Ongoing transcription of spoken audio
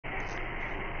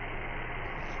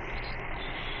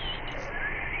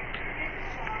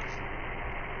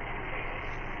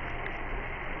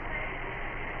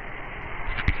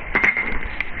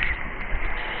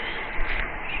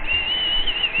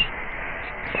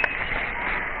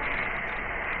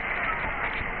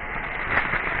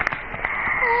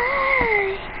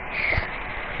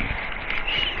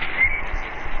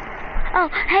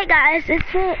Hey guys,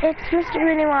 it's me, it's Mr.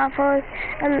 Mini Waffles,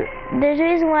 and there's a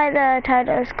reason why the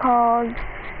title is called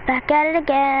Back at It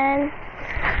Again,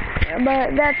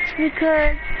 but that's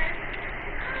because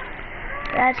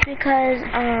I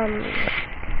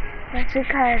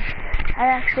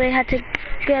actually had to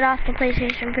get off the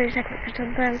PlayStation for a second for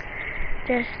something.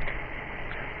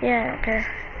 Yeah, okay.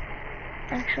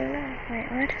 Actually, no,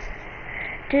 wait, what?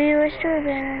 Do you wish to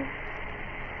abandon?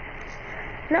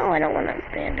 No, I don't want to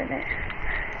abandon it.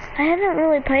 I haven't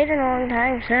really played in a long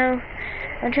time, so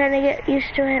I'm trying to get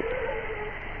used to it.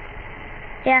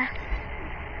 Yeah.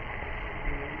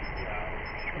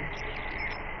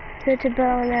 It's a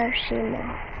Bell and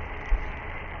Hiroshima.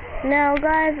 Now,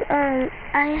 guys,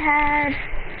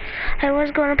 I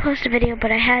was going to post a video,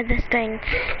 but I had this thing,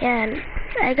 and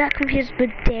I got confused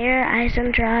with Dare,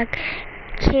 Eisendrag,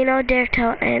 Kino, Dare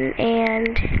Toten,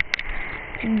 and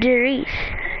Darius.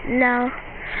 Now,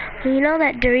 we know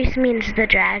that Darius means the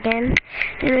dragon,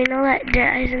 and we know that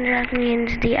Eisendrag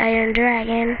means the Iron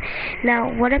Dragon. Now,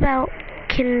 what about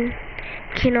Kino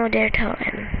Dare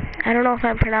Toten? I don't know if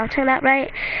I'm pronouncing that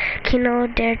right. Kino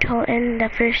Dare Toten, the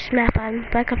first map on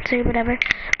Black Ops 3, whatever.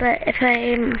 But if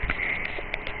I'm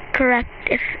correct,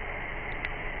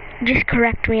 just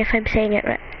correct me if I'm saying it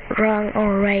wrong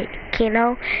or right.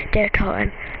 Kino Dare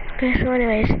Toten. Okay, so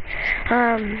anyways,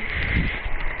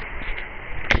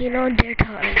 Kino Dare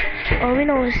Toten. All we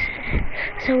know is,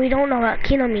 so we don't know what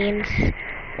Kino means,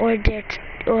 or Dare,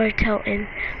 or Toten.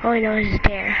 All we know is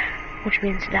Dare, which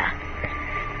means that.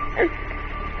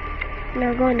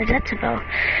 Now going to Zetsubo.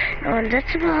 Now on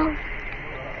Zetsubo,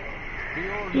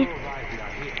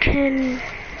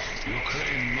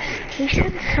 he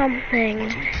said something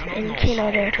in Kino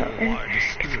Dare Toten.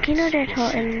 Kino Dare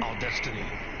Toten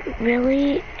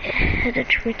really had a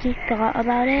tricky thought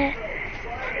about it.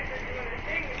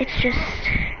 It's just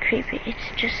creepy. It's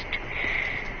just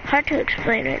hard to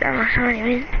explain right now. So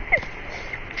anyways,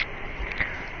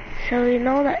 so we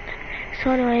know that.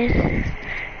 So anyways,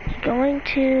 going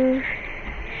to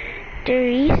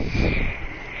Darius,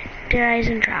 Dare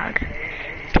Eisendrag,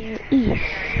 Darius.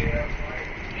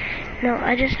 No,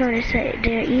 I just noticed that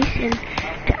Darius and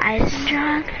the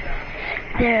Eisendrag,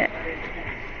 they're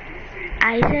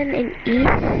Eisen and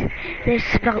East, they're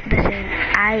spelled the same.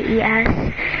 I-E-S,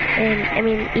 and I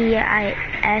mean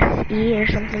E-I-S-E or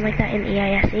something like that, and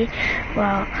E-I-S-E.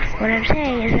 Well, what I'm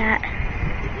saying is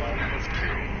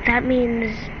that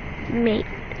means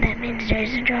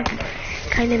Eisendrag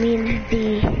kind of means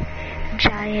the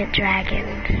giant dragon.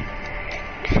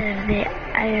 Instead of the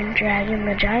Iron Dragon,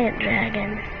 the giant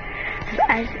dragon.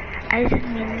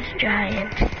 Eisen means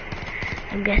giant.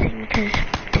 I'm guessing because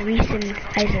the recent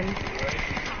Eisen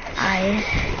eyes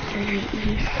would be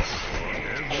east.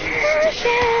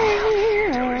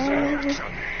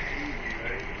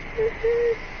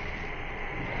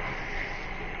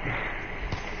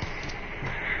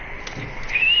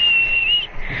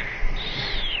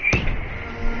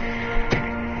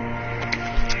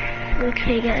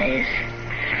 Okay guys,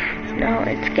 now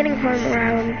it's getting fun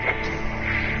around,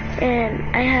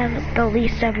 and I have the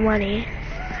least of money,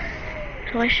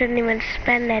 so I shouldn't even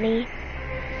spend any.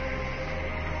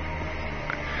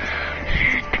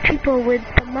 The people with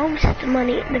the most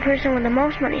money, the person with the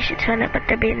most money should spend it, but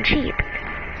they're being cheap.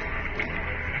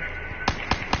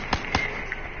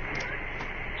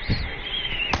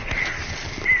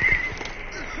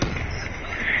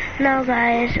 Now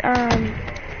guys,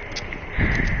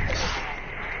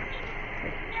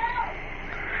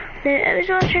 I was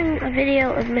watching a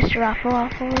video of Mr.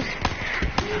 Waffles.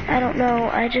 I don't know,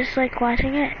 I just like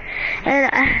watching it. And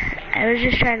I was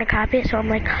just trying to copy it, so I'm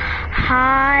like,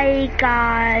 hi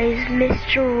guys,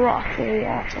 Mr.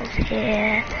 Waffles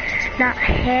here. Not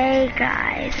hey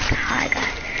guys, hi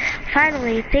guys.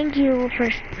 Finally, thank you for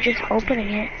just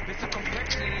opening it.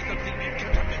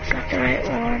 Got the right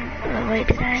one. Oh wait,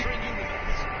 did I?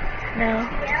 No.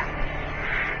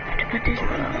 I have to put this on.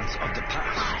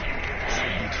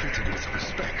 Treated with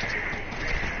respect.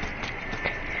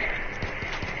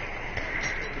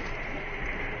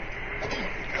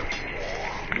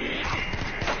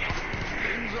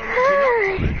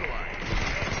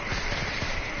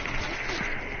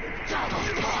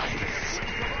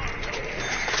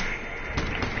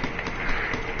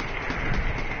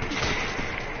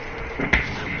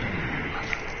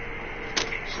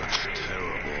 Such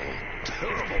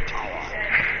terrible power.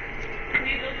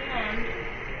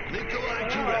 Nikolai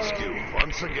to rescue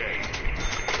once again.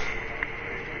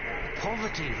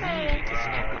 Poverty really is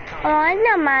never Oh, I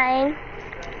know mine.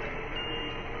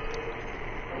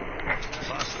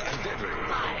 fast and deadly.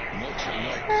 Not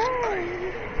tonight.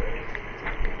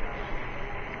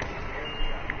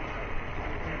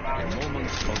 A moment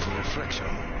of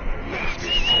reflection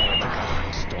before the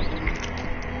grand storm.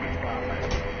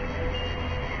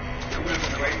 You are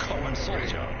no common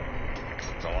soldier,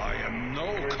 though I am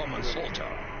no common soldier.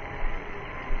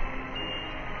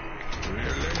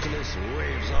 Relentless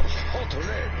waves of hot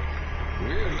red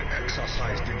will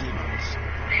exorcise the demons.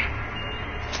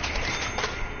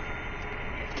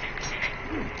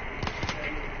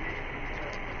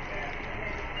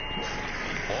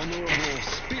 Honorable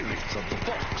spirits of the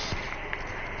fox,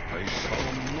 I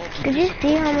shall not. Did you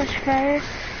see how much fire,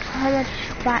 how much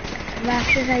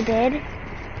flashes I did?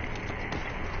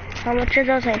 How much of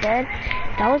those I did?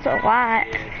 That was a lot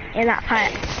in that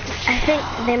part. I think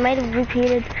they might have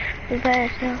repeated the fire,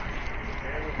 so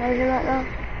I do not know.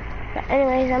 But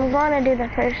anyways, I'm gonna do the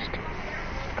first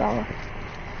goal.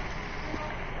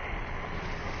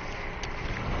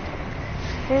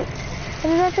 I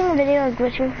was watching a video of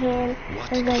glitching pan.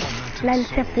 It was like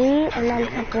Lansapui and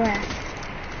Lansapua.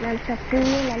 Lansapui,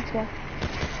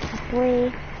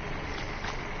 Lansapui.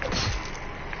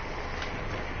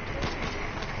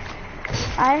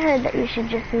 I heard that you should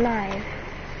just live.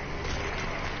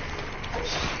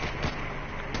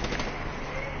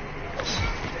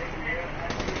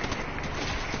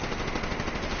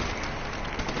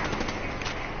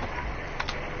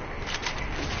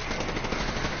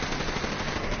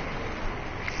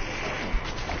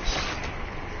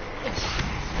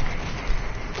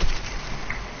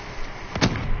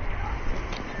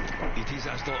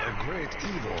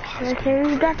 Okay,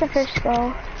 we got the first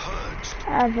goal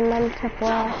of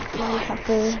Lansapua,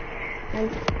 Lansapui,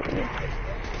 Lansapui.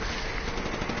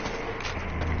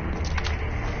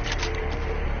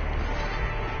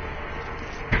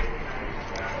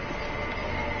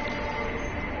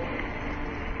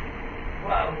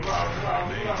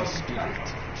 May the spirit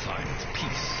find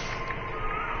peace.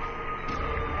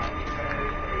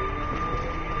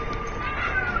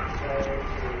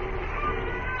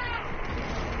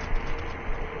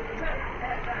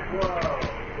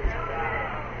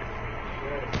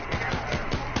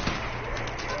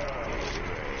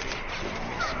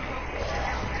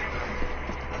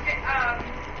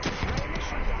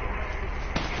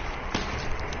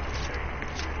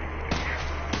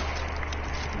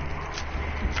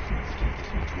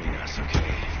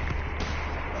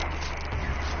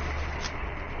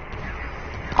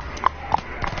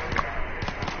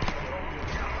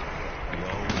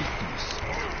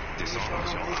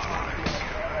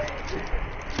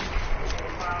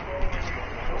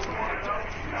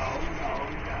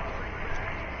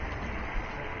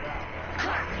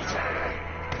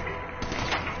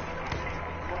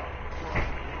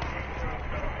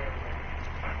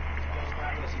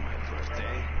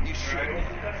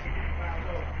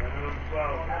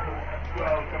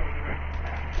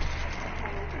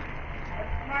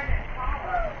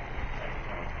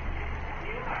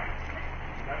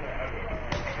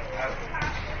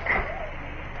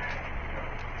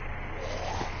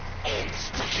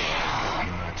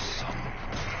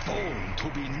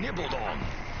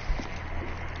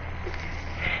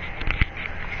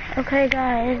 Okay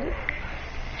guys,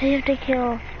 I have to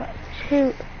kill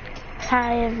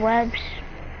 5 webs.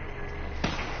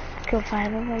 Kill 5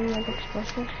 of them with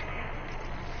explosives.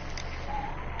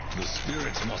 The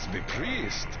spirits must be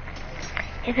pleased.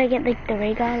 If I get like the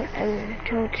ray gun, I'm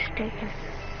totes taken.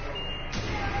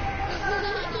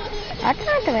 That's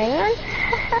not the ray gun.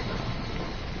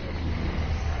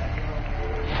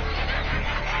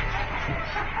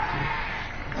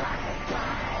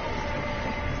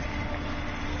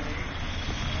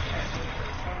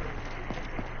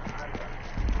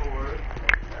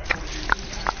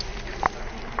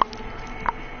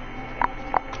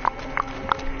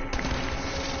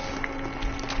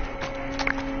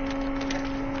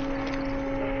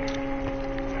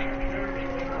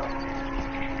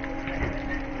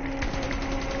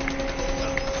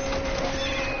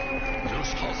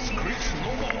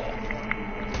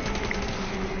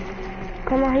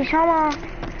 Come on, Hishama.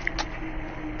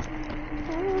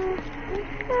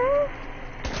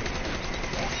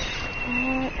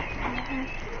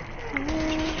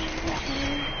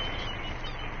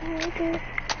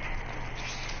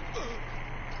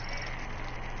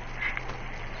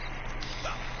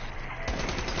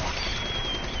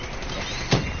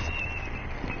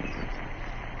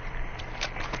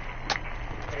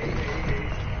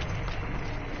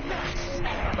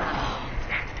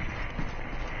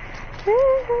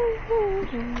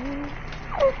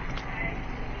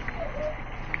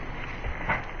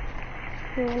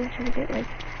 I'm trying to get like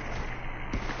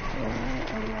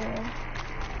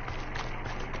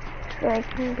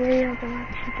like agree on the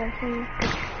actually doesn't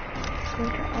Go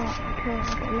to turn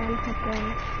and then put the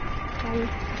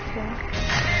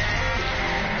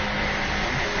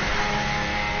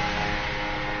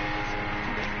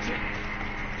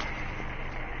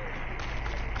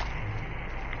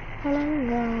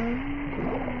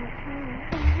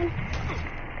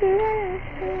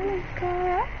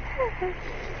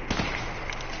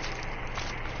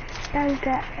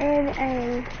Danke,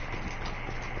 in.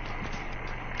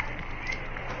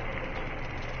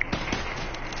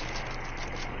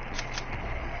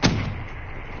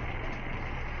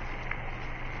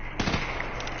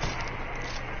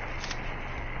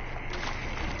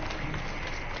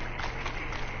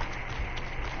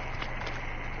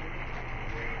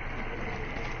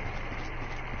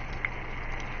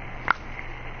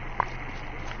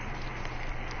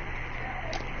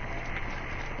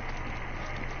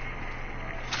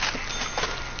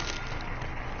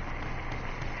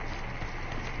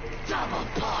 Double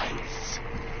points.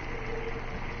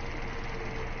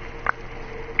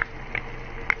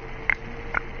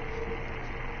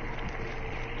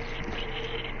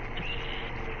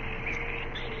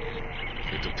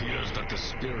 It appears that the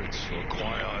spirits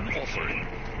require an offering.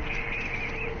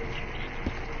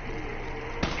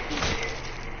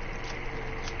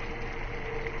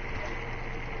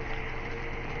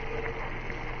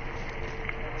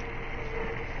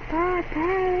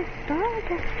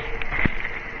 Sparta.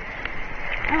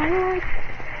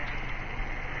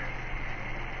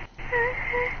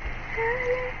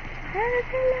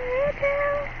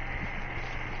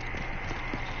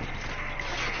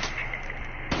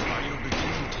 Are you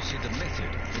beginning to see the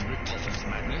method in Richthofen's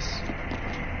madness?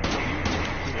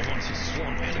 You were once his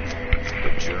sworn enemy.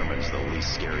 The German's the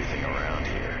least scary thing around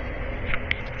here.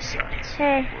 Besides,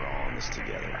 Hey. we're all in this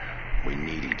together. We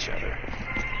need each other.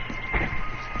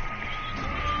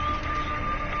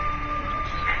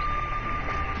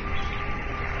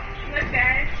 Look,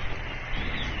 guys.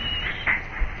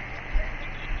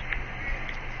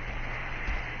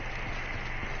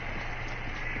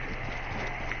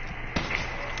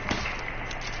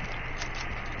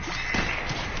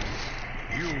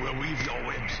 You will weave your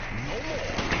webs no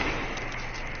more.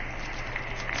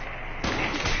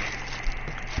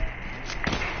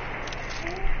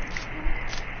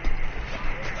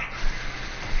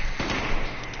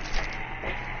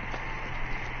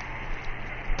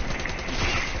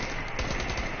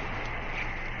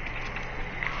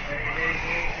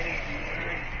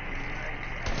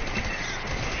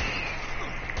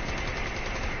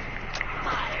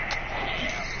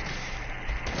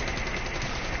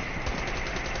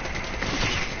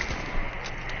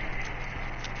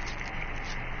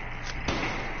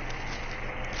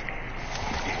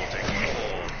 It will take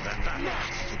more than that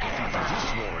to defeat this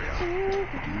warrior.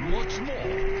 What's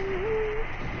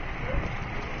more?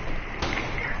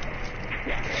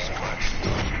 Scratch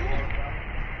done.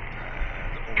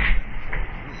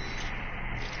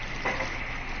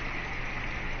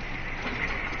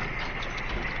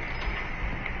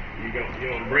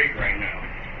 You're on break right now.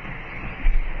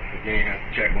 You ain't have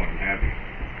to check on him, have you?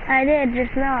 I did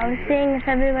just now. I was seeing if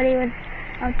everybody was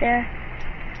out there.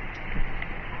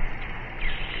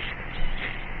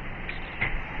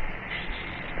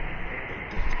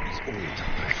 That is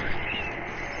all, my friend.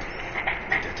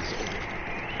 That is all.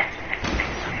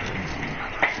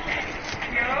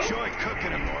 Enjoy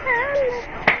cooking him, Mark.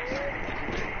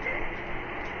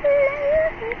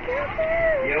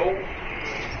 Yo.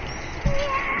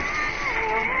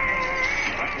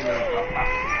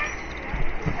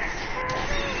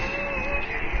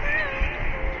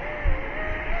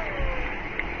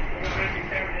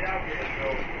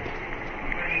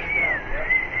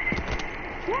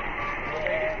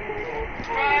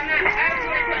 I'm not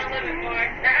going to put a limit more.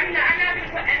 I'm not going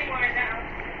to put any more down.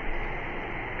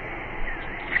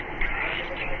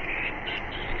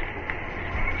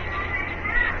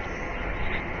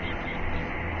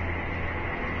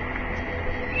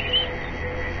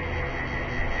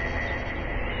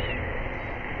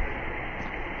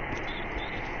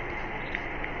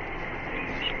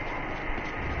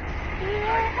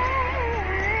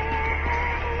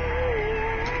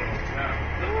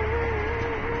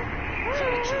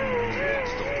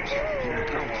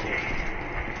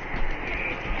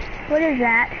 What is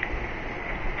that?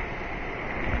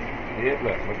 Yeah,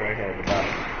 look right here at the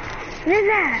bottom. What is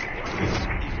that?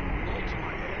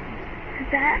 Is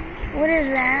that? What is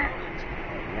that?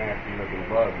 Nasty looking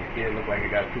bug. You see it look like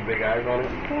it got two big eyes on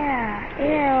it? Yeah.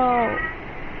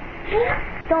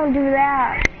 Ew. Don't do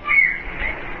that.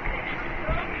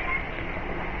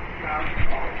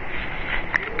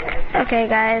 Okay,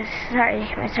 guys. Sorry,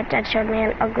 my stepdad showed me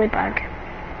an ugly bug.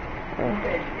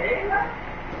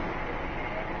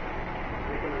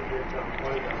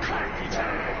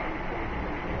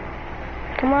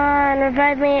 Come on,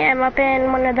 revive me. I'm up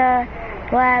in one of the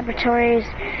laboratories.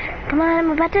 Come on,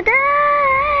 I'm about to die.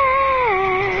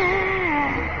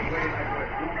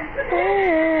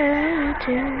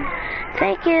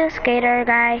 Thank you, skater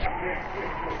guy.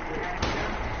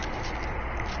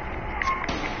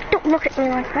 Don't look at me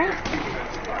like that.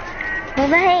 Well,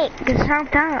 wait, it's up.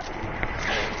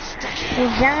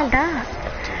 It's up.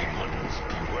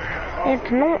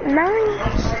 It's not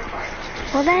nice.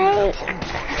 Well, wait.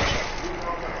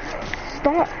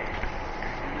 Stop.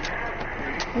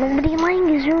 Nobody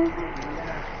likes you.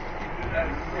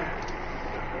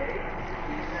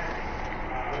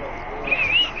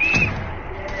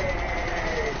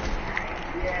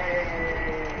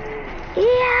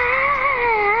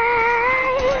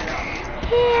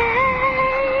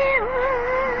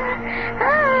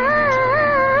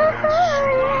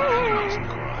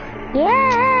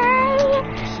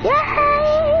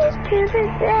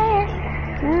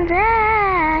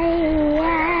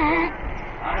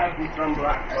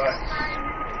 Sunblock, but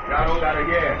y'all don't gotta,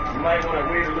 you might want to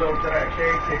wait a little till that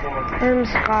shade kick on.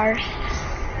 Scars.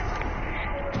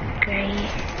 Great.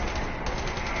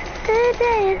 The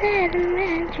day that I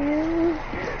met you,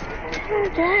 the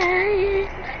day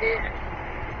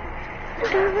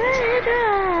the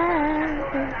radar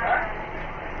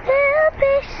will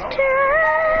be strong.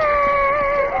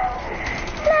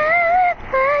 Never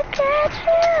forget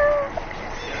you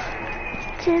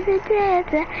to the day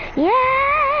that,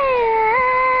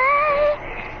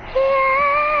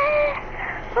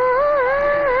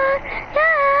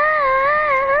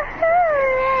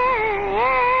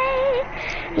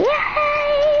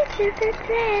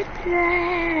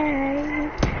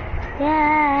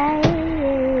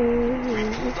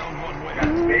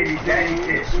 Baby daddy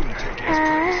kiss.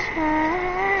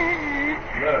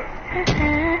 Look.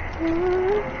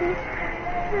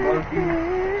 Monkey.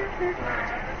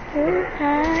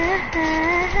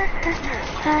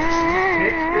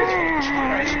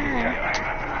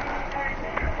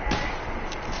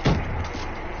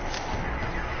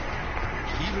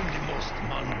 Even the most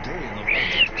mundane of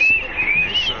objects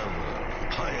may serve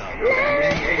a higher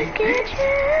purpose.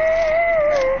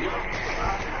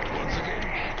 Once again,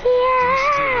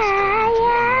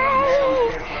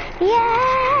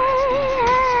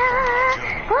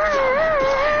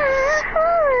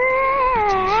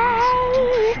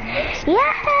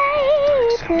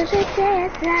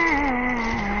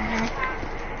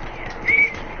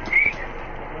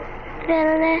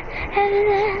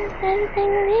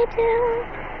 everything we do.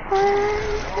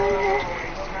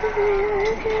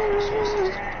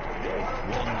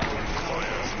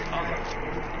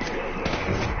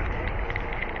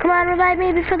 Come on, revive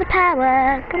me before the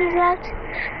power comes out.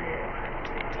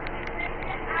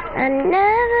 I'll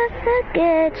never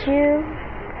forget you.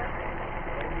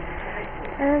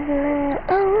 I will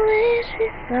always be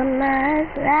from my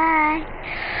life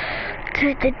to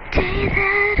the day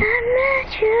that I met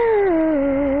you.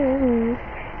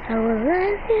 I will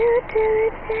love you till the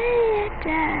day I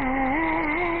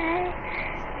die.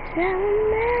 'Cause I will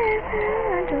never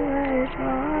wonder what is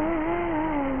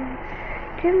wrong.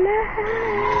 Till my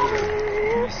heart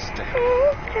is strong.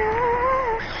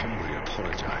 I humbly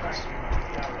apologize.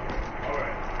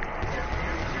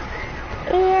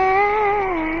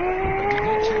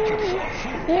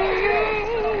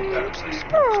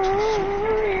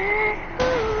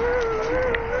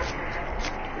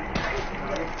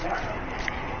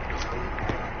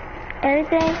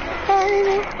 Everything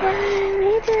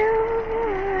we do.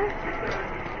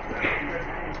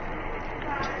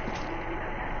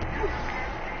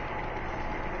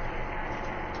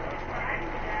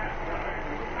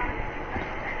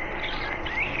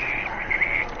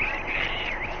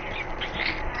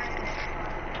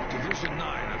 Division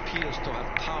 9 appears to have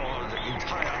powered the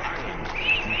entire island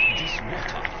with this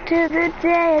water. To the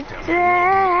day it's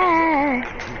dead.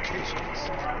 Applications.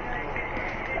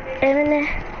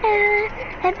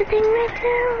 Everything we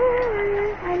do,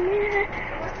 I never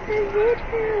forget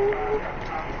you.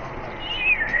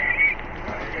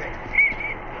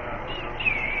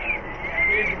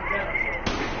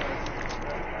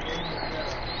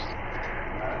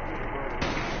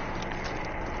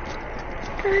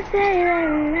 The day I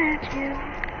met you,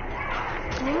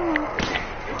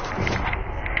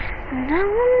 and I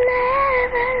will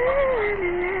never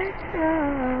let go.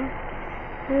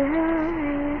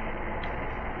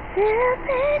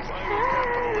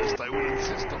 I will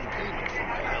insist on payment for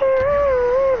my help.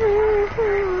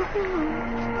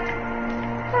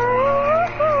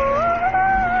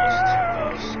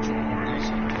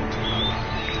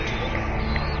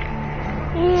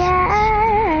 Yeah.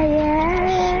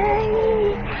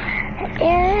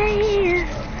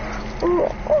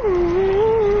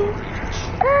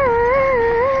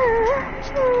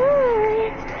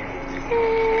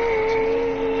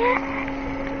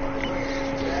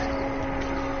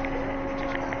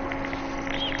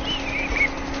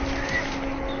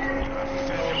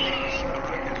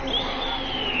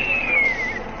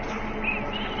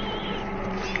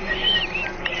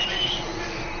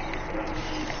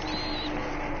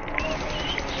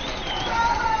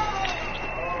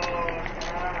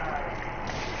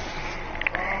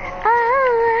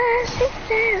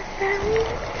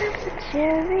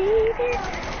 cheerleader.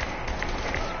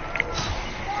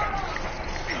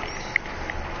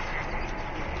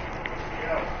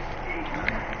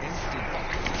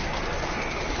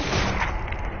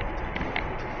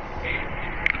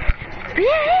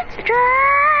 Yeah, it's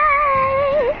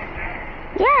dry.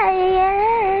 Yeah, yeah,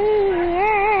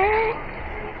 yeah.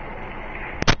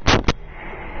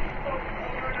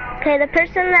 Okay, the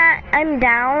person that I'm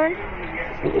down,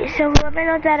 so whoever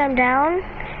knows that I'm down,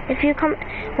 if you come,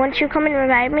 once you come and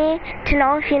revive me, to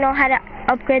know if you know how to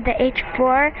upgrade the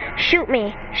H4, shoot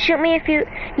me. Shoot me if you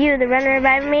the runner,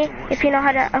 revive me, if you know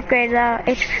how to upgrade the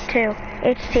H2,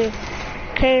 HT,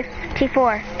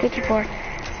 KT4, KT4.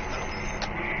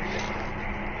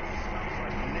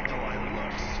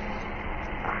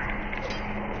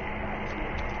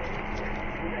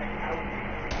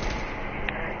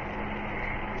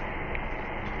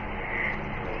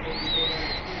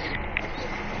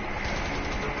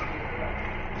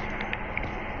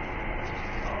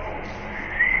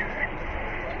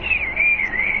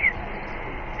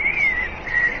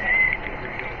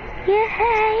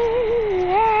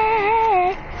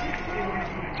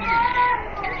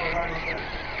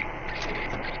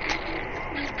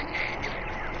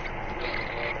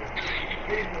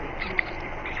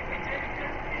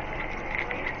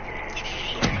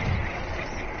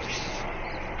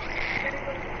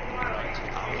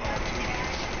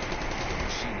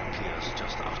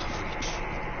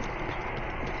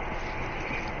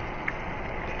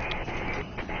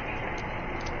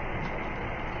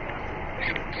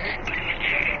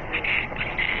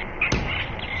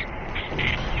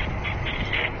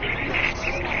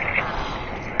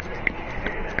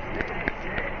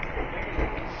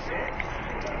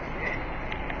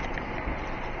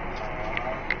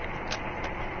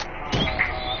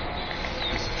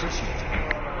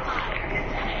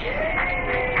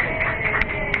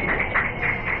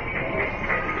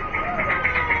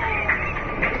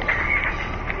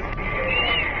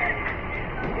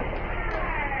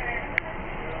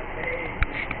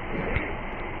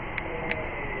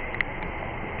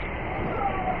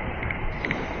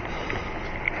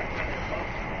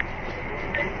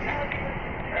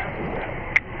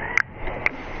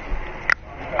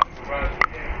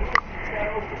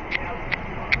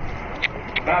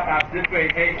 This way,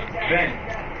 hey, Ben.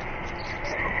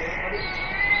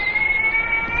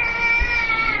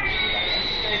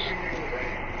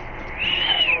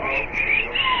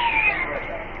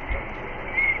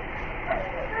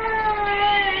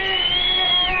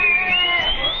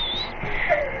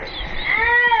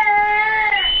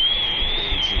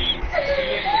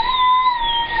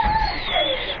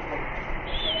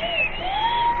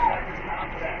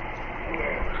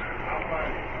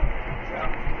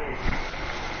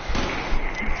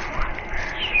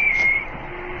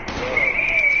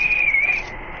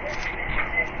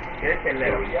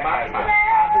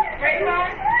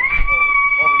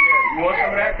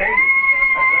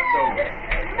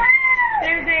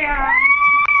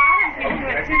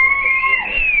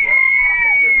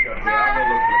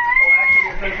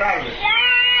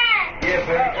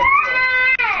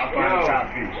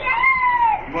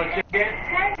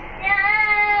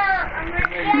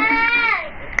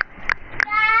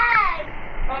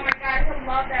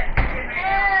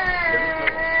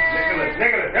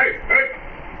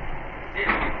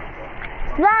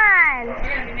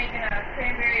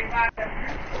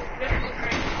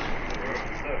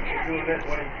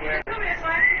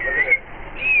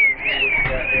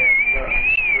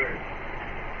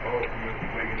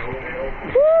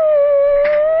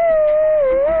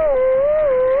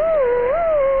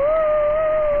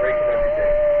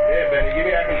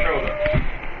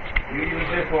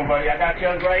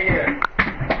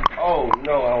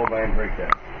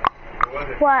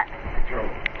 What?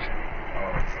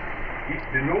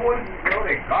 The new ones, no,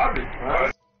 they garbage,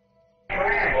 bro. The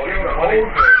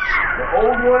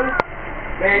old one,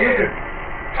 man, you could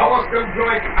toss them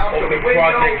joints out the window,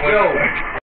 yo.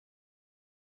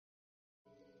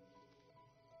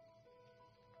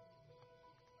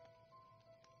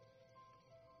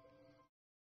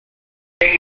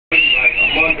 Like a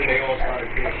month and they all started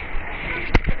getting.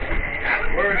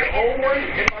 Whereas the old one,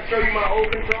 if I show you my old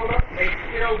controller, they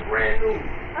still brand new.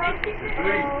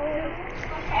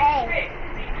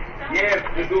 Yeah,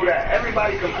 to do that.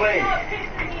 Everybody complains.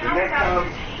 The next time.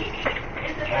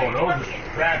 Oh, those are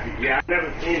crappy. Yeah, I've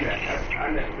never seen that. I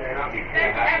never, man, I'll be so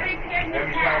happy.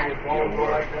 Every time your phone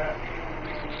go like that.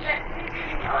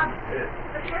 I'm pissed.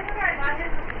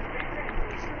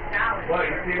 But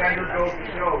you see, that just goes to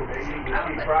show they use the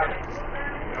cheap product. You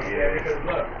know what I'm saying? Because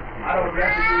look, I don't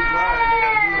have to use mine and they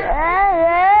don't do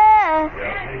that.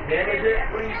 Damage it?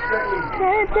 What are you expecting?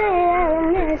 Today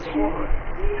I'll miss you.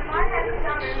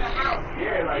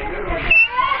 Yeah, like literally.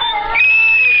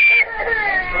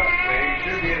 You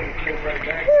should be able to click right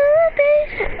back.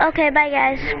 Okay, bye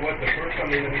guys. You know what? The first time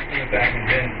they let me send it back, and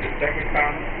then the second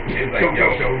time, it was like,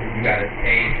 yo, you got an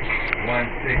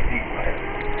A160.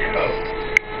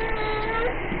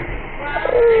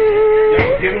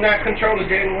 Yo, give him that controller,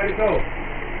 Jaden. Where'd it go?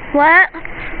 What?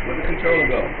 Where'd the controller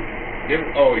go?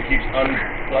 Oh, it keeps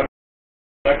unplugging.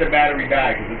 Let the battery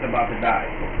die, because it's about to die.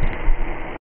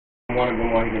 One of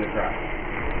them while he's gonna cry.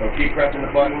 So keep pressing the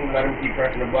button, let him keep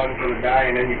pressing the button till it die,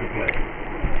 and then you can play.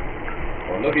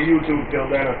 Or look at YouTube till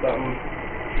then or something.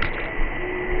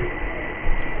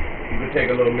 You can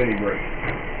take a little mini break.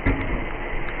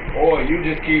 Or you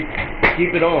just keep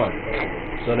it on,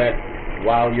 so that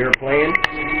while you're playing,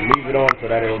 leave it on so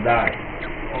that it'll die.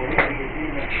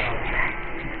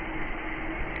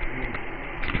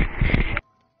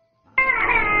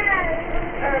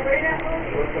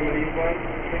 What's some of these ones?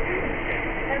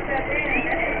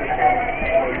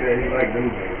 Oh yeah, he like them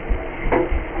things.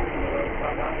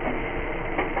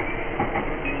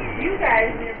 You guys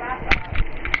need a box.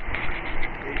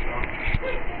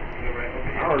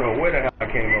 I don't know where the hell I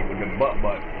came up with the butt.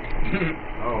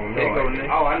 I don't know.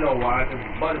 Oh, I know why. Because the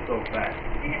butt is so fat.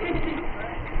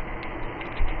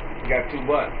 You got two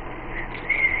butts.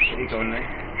 There you go, Nick.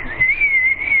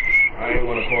 I ain't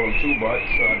want to call them two butts,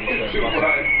 so I just said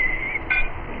butt.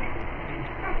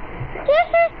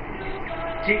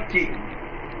 Cheek, cheek.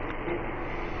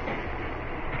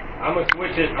 I'm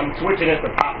switching it to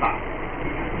pop.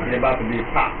 It's about to be a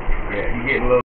pop. Yeah, you getting a little.